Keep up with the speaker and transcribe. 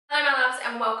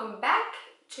and welcome back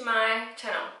to my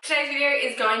channel. Today's video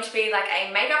is going to be like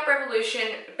a makeup revolution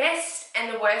best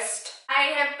and the worst.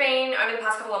 I have been over the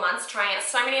past couple of months trying out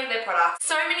so many of their products.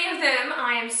 So many of them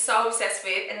I am so obsessed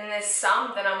with, and then there's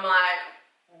some that I'm like,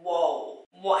 whoa,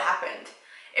 what happened?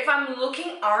 If I'm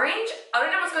looking orange, I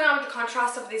don't know what's going on with the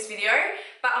contrast of this video,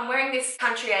 but I'm wearing this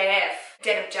Country AF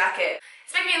denim jacket.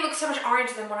 It's making me look so much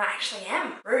oranger than what I actually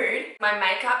am. Rude. My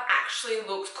makeup actually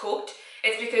looks cooked.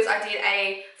 It's because I did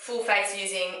a full face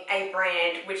using a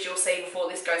brand, which you'll see before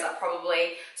this goes up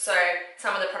probably. So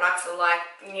some of the products are like,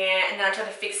 yeah, and then I tried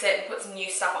to fix it and put some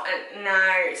new stuff on it.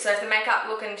 No. So if the makeup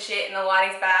looking shit and the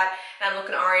lighting's bad and I'm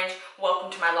looking orange, welcome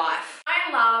to my life.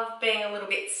 I love being a little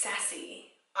bit sassy.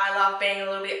 I love being a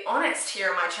little bit honest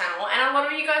here on my channel, and a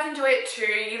lot of you guys enjoy it too.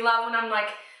 You love when I'm like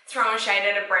throwing shade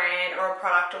at a brand or a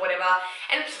product or whatever.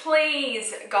 And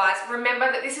please, guys, remember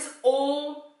that this is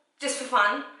all just for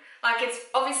fun. Like, it's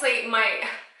obviously my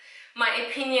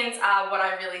opinions are what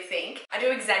I really think. I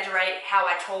do exaggerate how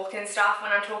I talk and stuff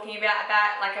when I'm talking about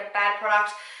like a bad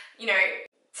product, you know,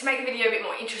 to make the video a bit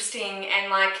more interesting,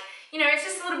 and like, you know, it's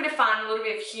just a little bit of fun, a little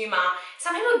bit of humor.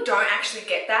 Some people don't actually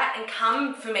get that and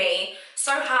come for me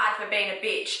so hard for being a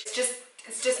bitch.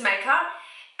 It's just makeup.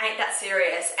 Ain't that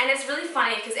serious. And it's really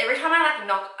funny because every time I like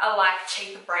knock a like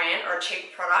cheaper brand or a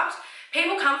cheaper product,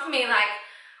 people come for me like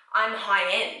I'm high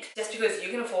end just because you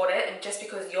can afford it and just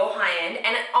because you're high end.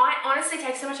 And I honestly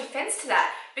take so much offense to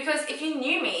that, because if you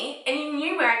knew me and you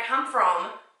knew where I come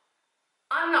from,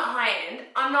 I'm not high end,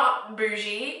 I'm not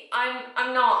bougie,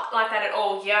 I'm not like that at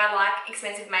all. Yeah, I like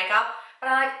expensive makeup, but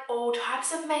I like all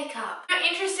types of makeup. If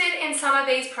you're interested in some of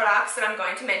these products that I'm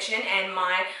going to mention and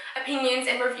my opinions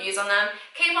and reviews on them,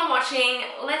 keep on watching.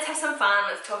 Let's have some fun.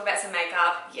 Let's talk about some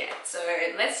makeup. Yeah, so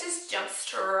let's just jump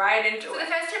straight into it. So the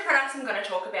first two products I'm going to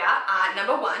talk about are,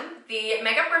 number one, the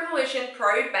Makeup Revolution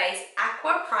Pro Base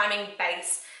Aqua Priming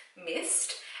Base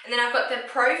Mist. And then I've got the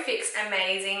Pro Fix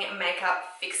Amazing Makeup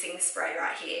Fixing Spray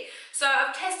right here. So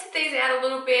I've tested these out a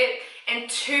little bit, and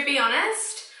to be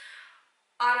honest,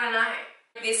 I don't know.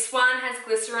 This one has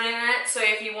glycerin in it, so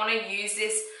if you want to use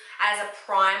this as a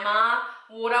primer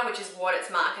water, which is what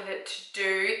it's marketed to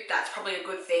do, that's probably a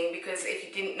good thing, because if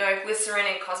you didn't know, glycerin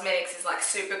in cosmetics is like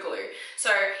super glue. So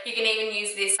you can even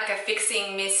use this like a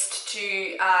fixing mist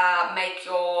to make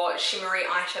your shimmery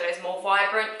eyeshadows more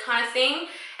vibrant kind of thing.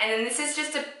 And then this is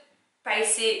just a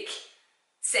basic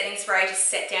setting spray to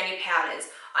set down your powders.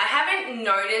 I haven't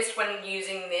noticed when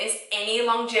using this any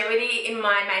longevity in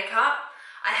my makeup.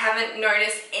 I haven't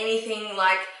noticed anything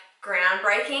like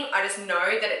groundbreaking. I just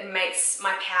know that it makes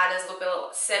my powders look a little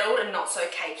settled and not so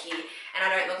cakey, and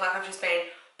I don't look like I've just been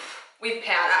with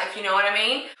powder, if you know what I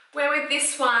mean. Where with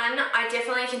this one, I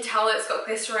definitely can tell that it's got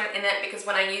glycerin in it, because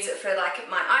when I use it for like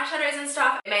my eyeshadows and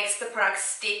stuff, it makes the product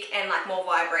stick and like more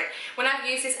vibrant. When I've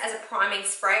used this as a priming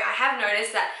spray, I have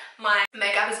noticed that my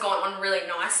makeup has gone on really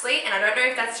nicely, and I don't know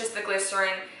if that's just the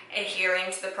glycerin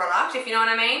adhering to the product, if you know what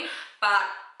I mean, but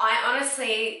I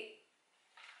honestly,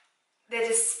 they're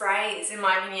just sprays in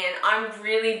my opinion. I'm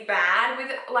really bad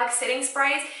with like setting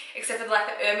sprays, except for like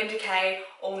the Urban Decay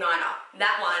All Nighter.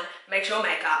 That one makes your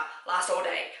makeup last all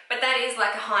day. But that is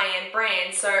like a high-end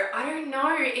brand, so I don't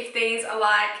know if these are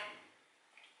like,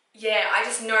 yeah, I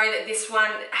just know that this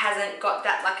one hasn't got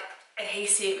that like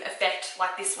adhesive effect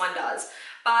like this one does.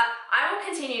 But I will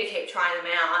continue to keep trying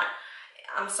them out.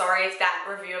 I'm sorry if that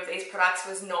review of these products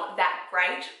was not that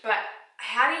great, but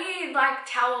how do you like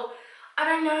tell? I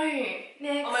don't know.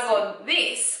 Next. Oh my god,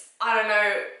 this, I don't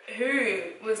know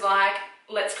who was like,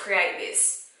 let's create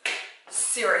this.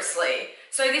 Seriously.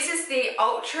 So this is the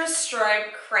Ultra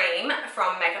Strobe Cream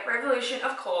from Makeup Revolution,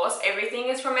 of course. Everything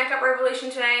is from Makeup Revolution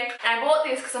today. And I bought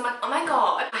this because I'm like, oh my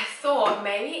god, I thought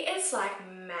maybe it's like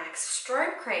Max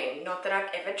Strobe Cream. Not that I've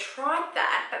ever tried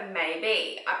that, but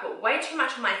maybe. I put way too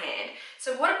much on my hand.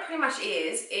 So what it pretty much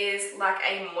is like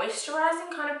a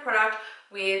moisturizing kind of product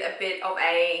with a bit of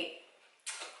a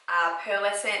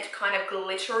pearlescent kind of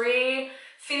glittery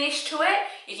finish to it.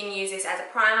 You can use this as a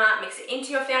primer, mix it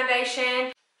into your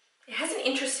foundation. It has an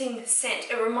interesting scent.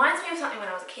 It reminds me of something when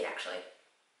I was a kid actually,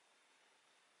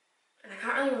 and I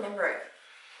can't really remember it.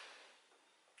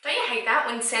 Don't you hate that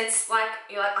when scents, like,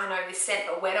 you're like, I know this scent,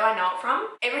 but where do I know it from?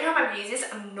 Every time I've used this,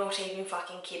 I'm not even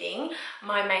fucking kidding,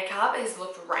 my makeup has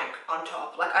looked rank on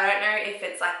top. Like, I don't know if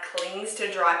it's like clings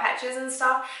to dry patches and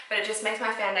stuff, but it just makes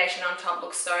my foundation on top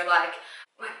look so like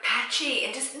patchy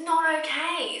and just not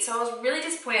okay. So I was really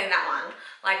disappointed in that one.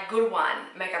 Like, good one,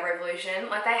 Makeup Revolution.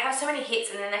 Like, they have so many hits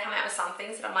and then they come out with some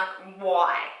things that I'm like,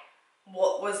 why?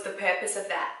 what was the purpose of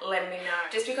that? Let me know.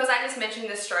 Just because I just mentioned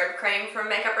the Strobe Cream from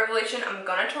Makeup Revolution, I'm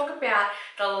gonna talk about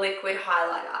the liquid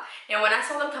highlighter. Now when I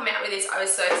saw them come out with this, I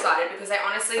was so excited because they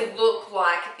honestly look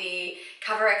like the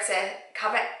Cover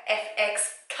FX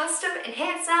Custom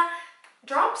Enhancer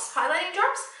drops, highlighting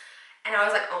drops. And I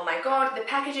was like, oh my god, the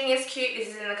packaging is cute. This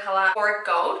is in the color Boric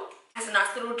Gold. It has a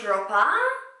nice little dropper,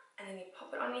 and then you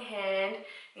pop it on your hand.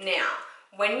 Now,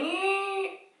 when you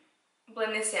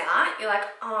blend this out, you're like,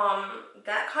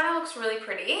 that kind of looks really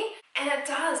pretty. And it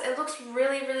does, it looks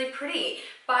really, really pretty.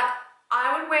 But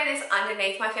I would wear this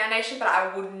underneath my foundation, but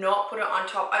I would not put it on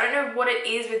top. I don't know what it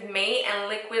is with me and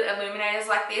liquid illuminators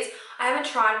like this. I haven't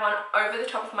tried one over the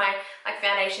top of my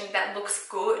foundation that looks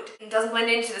good. It doesn't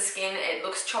blend into the skin, it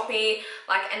looks choppy.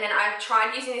 And then I've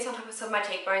tried using this on top of some of my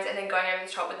cheekbones and then going over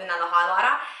the top with another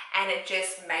highlighter, and it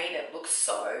just made it look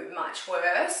so much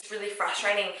worse. It's really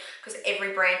frustrating because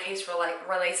every brand keeps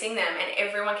releasing them and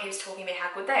everyone keeps talking about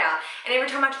how good they are. And every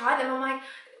time I try them, I'm like,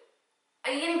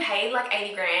 are you getting paid like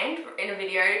 80 grand in a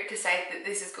video to say that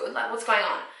this is good? Like, what's going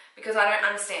on? Because I don't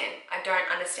understand. I don't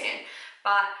understand.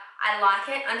 But I like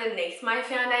it underneath my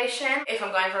foundation if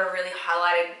I'm going for a really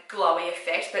highlighted, glowy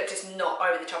effect, but just not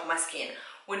over the top of my skin.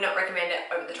 Would not recommend it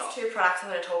over the top. Two products I'm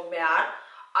going to talk about.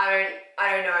 I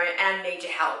don't know, and I need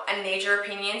your help. I need your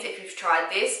opinions if you've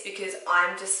tried this, because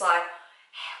I'm just like,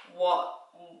 what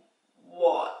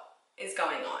is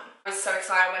going on? I was so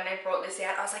excited when they brought this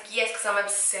out. I was like, yes, because I'm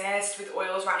obsessed with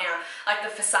oils right now. Like the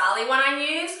Fasali one I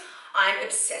use, I'm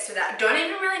obsessed with that. I don't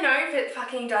even really know if it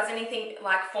fucking does anything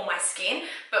like for my skin,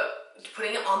 but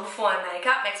putting it on before my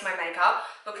makeup makes my makeup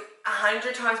look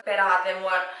 100 times better than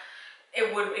what it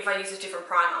would if I used a different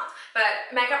primer. But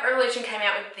Makeup Revolution came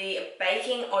out with the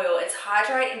baking oil. It's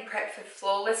hydrate and prep for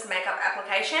flawless makeup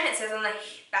application. It says on the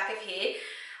back of here,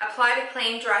 apply to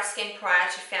clean dry skin prior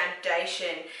to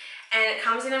foundation. And it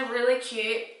comes in a really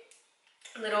cute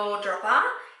little dropper,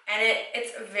 and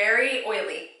it's very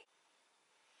oily.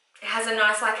 It has a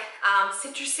nice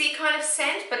citrusy kind of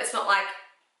scent, but it's not like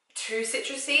too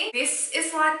citrusy. This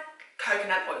is like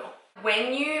coconut oil.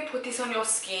 When you put this on your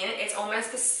skin, it's almost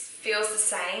feels the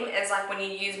same as like when you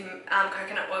use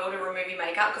coconut oil to remove your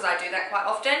makeup, because I do that quite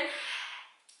often.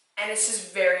 And it's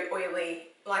just very oily.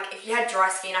 Like if you had dry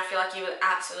skin, I feel like you would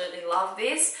absolutely love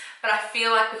this, but I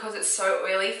feel like because it's so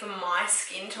oily for my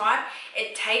skin type,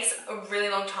 it takes a really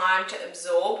long time to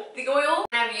absorb the oil.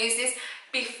 And I've used this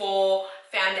before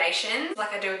foundations,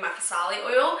 like I do with my Fasali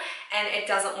oil, and it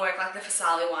doesn't work like the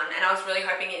Fasali one, and I was really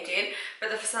hoping it did.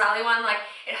 But the Fasali one, like,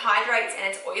 it hydrates and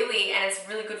it's oily and it's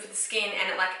really good for the skin,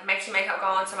 and it like makes your makeup go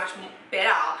on so much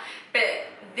better. But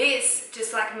this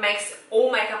just like makes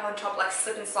all makeup on top like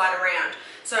slip and slide around.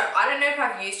 So I don't know if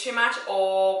I've used too much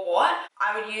or what.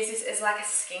 I would use this as like a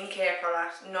skincare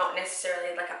product, not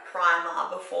necessarily like a primer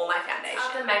before my foundation.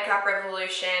 After Makeup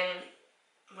Revolution,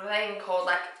 what are they even called?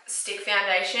 Like stick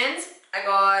foundations. I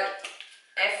got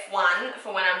F1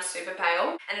 for when I'm super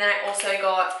pale, and then I also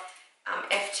got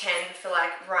F10 for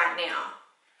like right now.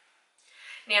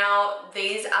 Now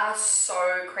these are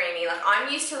so creamy. Like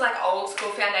I'm used to like old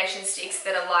school foundation sticks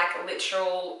that are like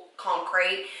literal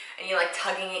concrete and you're like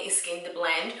tugging at your skin to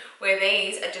blend, where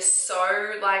these are just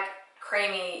so like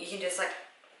creamy. You can just like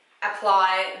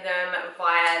apply them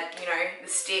via, you know, the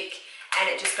stick, and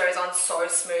it just goes on so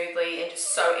smoothly and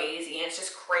just so easy, and it's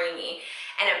just creamy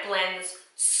and it blends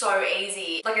so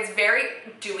easy. Like it's very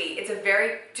dewy. It's a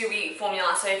very dewy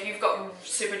formula, so if you've got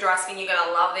super dry skin, you're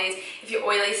gonna love these. If you're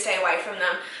oily, stay away from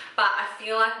them. But I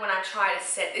feel like when I try to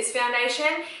set this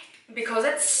foundation, because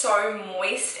it's so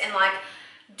moist and like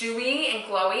dewy and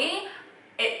glowy,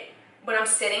 when I'm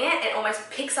setting it, it almost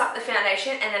picks up the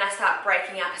foundation, and then I start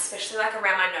breaking up, especially like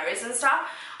around my nose and stuff.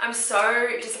 I'm so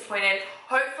disappointed.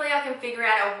 Hopefully I can figure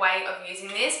out a way of using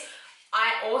this.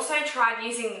 I also tried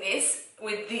using this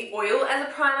with the oil as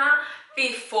a primer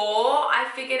before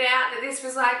I figured out that this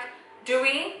was like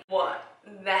dewy. What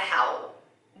the hell?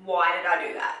 Why did I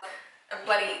do that? A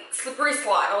bloody slippery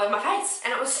slide all over my face,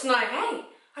 and it was not okay.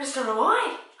 I just don't know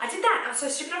why I did that. That was so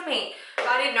stupid of me. But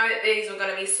I didn't know that these were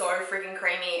going to be so freaking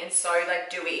creamy and so like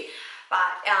dewy. But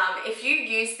if you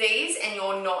use these and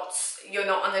you're not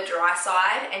on the dry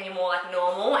side and you're more like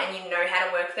normal and you know how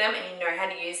to work them and you know how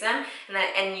to use them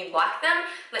and you like them,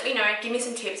 let me know. Give me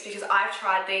some tips, because I've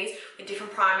tried these with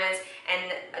different primers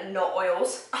and not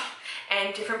oils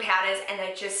and different powders, and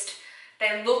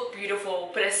they look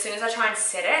beautiful, but as soon as I try and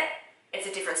set it, it's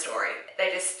a different story.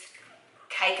 They just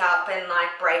cake up and like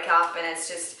break up, and it's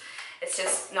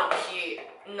just not cute.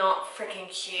 Not freaking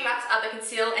cute. Products are the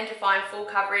Conceal and Define Full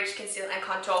Coverage Conceal and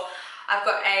Contour. I've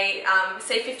got a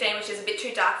C15, which is a bit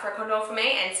too dark for a contour for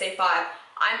me, and C5.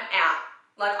 I'm out.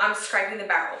 like I'm scraping the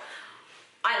barrel.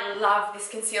 I love this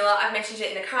concealer. I've mentioned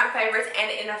it in the current favourites and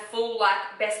in a full like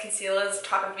best concealers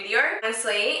type of video.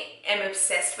 Honestly, I'm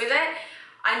obsessed with it.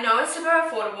 I know it's super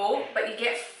affordable, but you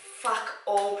get fuck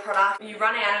all product. You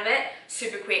run out of it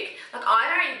super quick. Like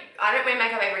I don't wear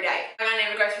makeup every day. I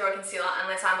never go through a concealer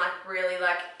unless I'm like really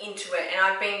like into it. And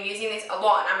I've been using this a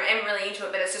lot and I'm really into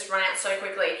it, but it's just run out so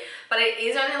quickly. But it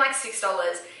is only like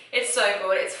 $6. It's so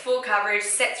good. It's full coverage,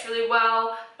 sets really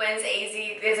well, blends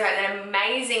easy. There's an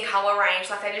amazing color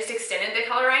range. Like they just extended their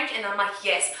color range and I'm like,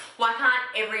 yes, why can't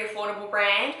every affordable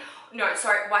brand, no,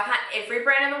 sorry, why can't every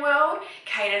brand in the world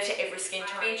cater to every skin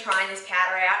tone? I've been trying this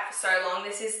powder out for so long.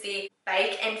 This is the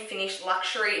Bake and Finish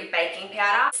Luxury Baking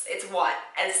Powder. It's white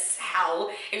as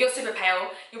hell. If you're super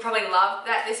pale, you'll probably love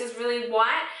that this is really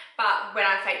white, but when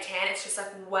I fake tan, it's just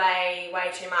like way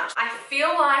too much. I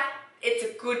feel like it's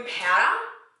a good powder,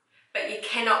 but you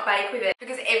cannot bake with it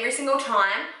because every single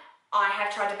time I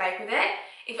have tried to bake with it,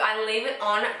 if I leave it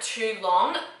on too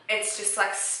long, it's just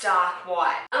like stark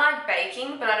white. I like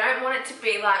baking, but I don't want it to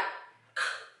be like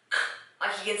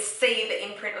you can see the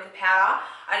imprint of the powder.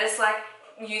 I just like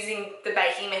using the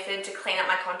baking method to clean up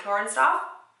my contour and stuff.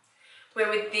 Where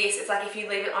with this, it's like if you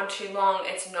leave it on too long,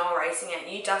 it's no erasing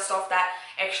it. You dust off that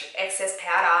excess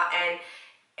powder and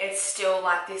it's still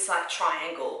like this like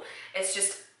triangle. It's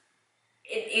just,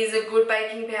 it is a good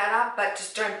baking powder, but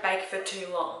just don't bake for too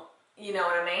long. You know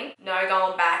what I mean? No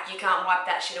going back, you can't wipe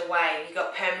that shit away. You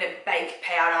got permanent baked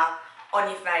powder on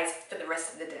your face for the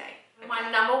rest of the day. Okay. My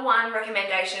number one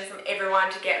recommendation from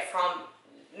everyone to get from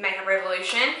Makeup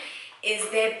Revolution is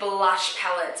their blush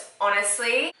palettes.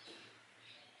 Honestly,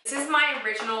 this is my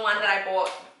original one that I bought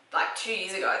like 2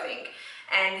 years ago, I think.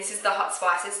 And this is the Hot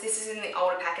Spices. This is in the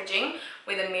older packaging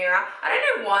with a mirror. I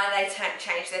don't know why they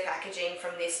changed their packaging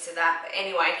from this to that, but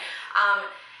anyway,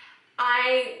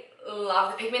 I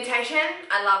love the pigmentation.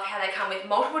 I love how they come with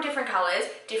multiple different colors,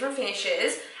 different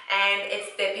finishes, and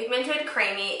they're pigmented,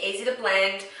 creamy, easy to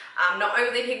blend, not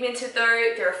overly pigmented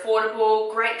though. They're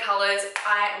affordable, great colors.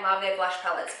 I love their blush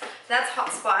palettes. So that's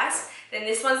Hot Spice. Then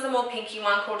this one's the more pinky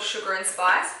one called Sugar and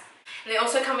Spice. And they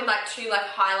also come with like two like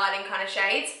highlighting kind of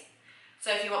shades.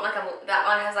 So if you want like that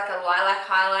one has like a lilac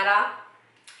highlighter,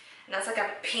 and that's like a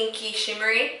pinky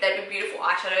shimmery. They'd be beautiful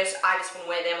eyeshadows. I just wouldn't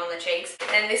wear them on the cheeks.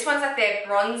 And this one's like their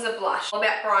bronzer blush. All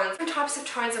about bronze. Different types of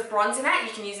tones of bronze in it. You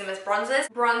can use them as bronzers.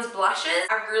 Bronze blushes.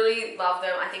 I really love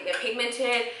them. I think they're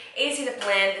pigmented, easy to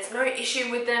blend. There's no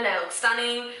issue with them. They look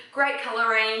stunning. Great color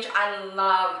range. I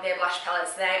love their blush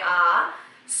palettes. They are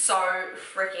so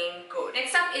freaking good.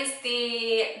 Next up is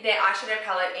their eyeshadow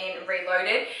palette in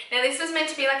Reloaded. Now this was meant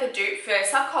to be like a dupe for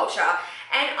Subculture,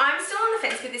 and I'm still on the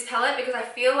fence with this palette because I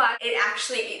feel like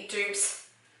it dupes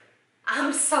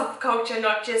Subculture,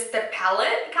 not just the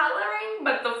palette coloring,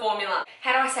 but the formula.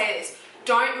 How do I say this?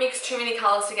 Don't mix too many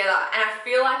colors together, and I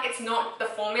feel like it's not the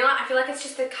formula. I feel like it's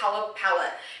just the color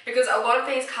palette, because a lot of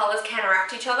these colors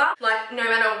counteract each other. Like no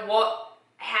matter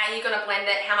how you're going to blend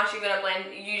it, how much you're going to blend,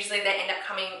 usually they end up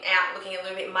coming out looking a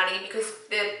little bit muddy because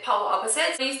they're polar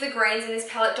opposites. Use the greens in this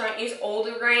palette, don't use all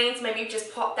the greens. Maybe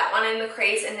just pop that one in the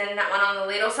crease and then that one on the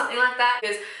lid or something like that,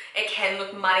 because it can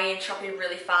look muddy and choppy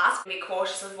really fast. Be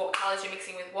cautious of what colors you're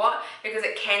mixing with what, because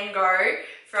it can go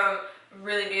from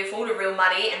really beautiful to real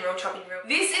muddy and real choppy.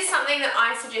 This is something that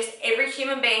I suggest every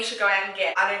human being should go out and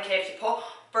get. I don't care if you're poor,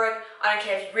 broke, I don't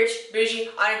care if you're rich, bougie,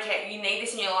 I don't care, you need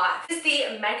this in your life. This is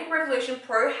the Makeup Revolution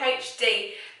Pro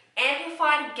HD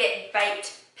Amplified Get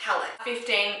Baked Palette.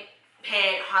 15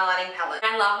 pan highlighting palette.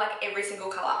 I love like every single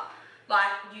color.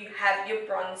 Like you have your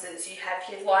bronzers, you have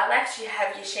your lilacs, you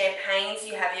have your champagnes,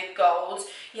 you have your golds,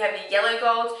 you have your yellow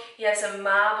golds, you have some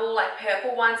marble like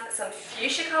purple ones, some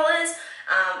fuchsia colors,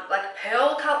 like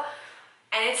pearl color,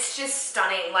 and it's just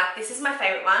stunning. Like this is my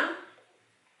favorite one.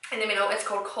 In the middle, it's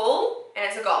called Cool, and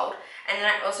it's a gold. And then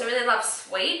I also really love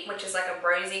Sweet, which is like a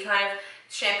rosy kind of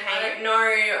champagne. I don't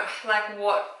know like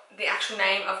what the actual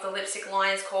name of the lipstick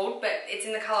line is called, but it's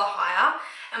in the color Higher.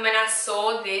 And when I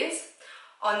saw this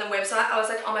on the website, I was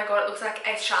like, oh my god, it looks like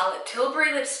a Charlotte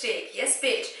Tilbury lipstick. Yes,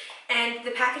 bitch. And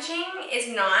the packaging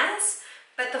is nice,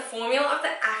 but the formula of the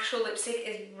actual lipstick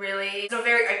is really, it's not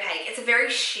very opaque. It's very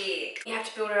sheer. You have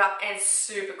to build it up and it's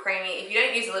super creamy. If you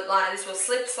don't use a lip liner, this will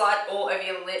slide all over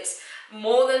your lips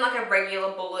more than like a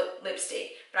regular bullet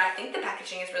lipstick. But I think the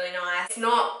packaging is really nice. It's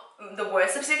not the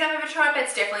worst lipstick I've ever tried, but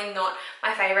it's definitely not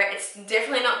my favorite. It's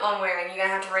definitely not long wearing. You're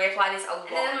gonna have to reapply this a lot.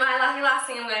 And then my lucky last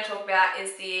thing I'm gonna talk about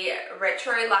is the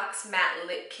Retro Luxe Matte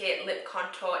Lip Kit Lip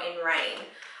Contour in Rain.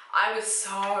 I was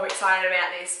so excited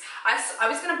about this. I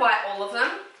was going to buy all of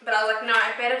them, but I was like, no,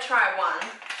 I better try one.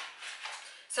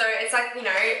 So it's like, you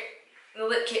know, the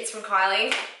lip kits from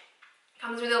Kylie.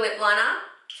 Comes with a lip liner.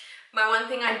 My one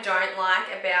thing I don't like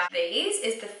about these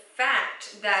is the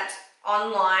fact that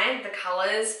online the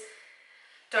colours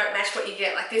don't match what you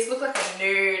get. Like this looked like a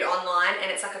nude online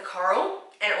and it's like a coral.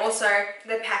 And also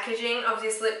the packaging of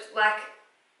this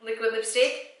liquid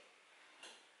lipstick,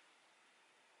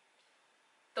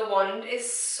 the wand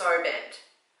is so bent.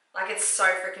 Like it's so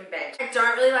freaking bent. I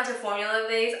don't really like the formula of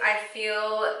these. I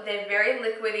feel they're very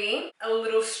liquidy, a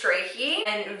little streaky,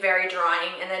 and very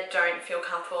drying, and they don't feel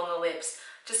comfortable on the lips.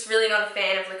 Just really not a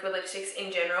fan of liquid lipsticks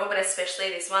in general, but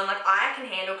especially this one. Like I can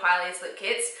handle Kylie's lip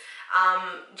kits,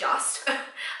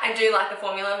 I do like the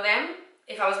formula of them.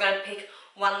 If I was going to pick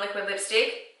one liquid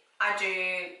lipstick, I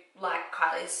do like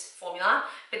Kylie's formula,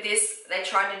 but this, they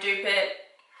tried to dupe it,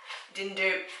 didn't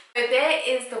dupe. So there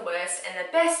is the worst and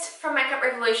the best from Makeup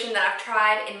Revolution that I've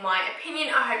tried, in my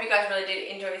opinion. I hope you guys really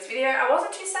did enjoy this video. I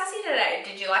wasn't too sassy today.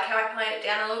 Did you like how I played it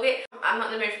down a little bit? I'm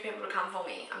not in the mood for people to come for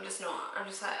me. I'm just not. I'm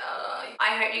just like,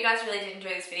 I hope you guys really did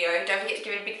enjoy this video. Don't forget to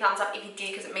give it a big thumbs up if you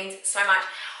did, because it means so much.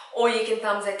 Or you can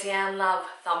thumbs it down, love.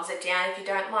 Thumbs it down. If you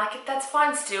don't like it, that's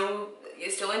fine. Still,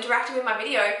 you're still interacting with my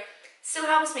video. Still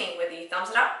helps me, whether you thumbs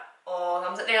it up or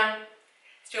thumbs it down.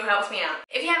 Still helps me out.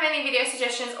 If you have any video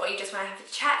suggestions or you just want to have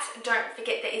a chat, don't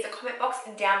forget there is a comment box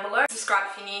down below. Subscribe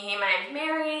if you're new here. My name's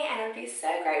Mary, and I'd be so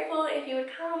grateful if you would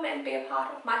come and be a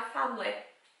part of my family.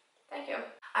 Thank you.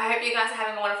 I hope you guys are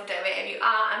having a wonderful day. Wherever you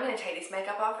are, I'm going to take this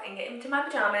makeup off and get into my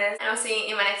pajamas, and I'll see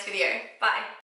you in my next video. Bye.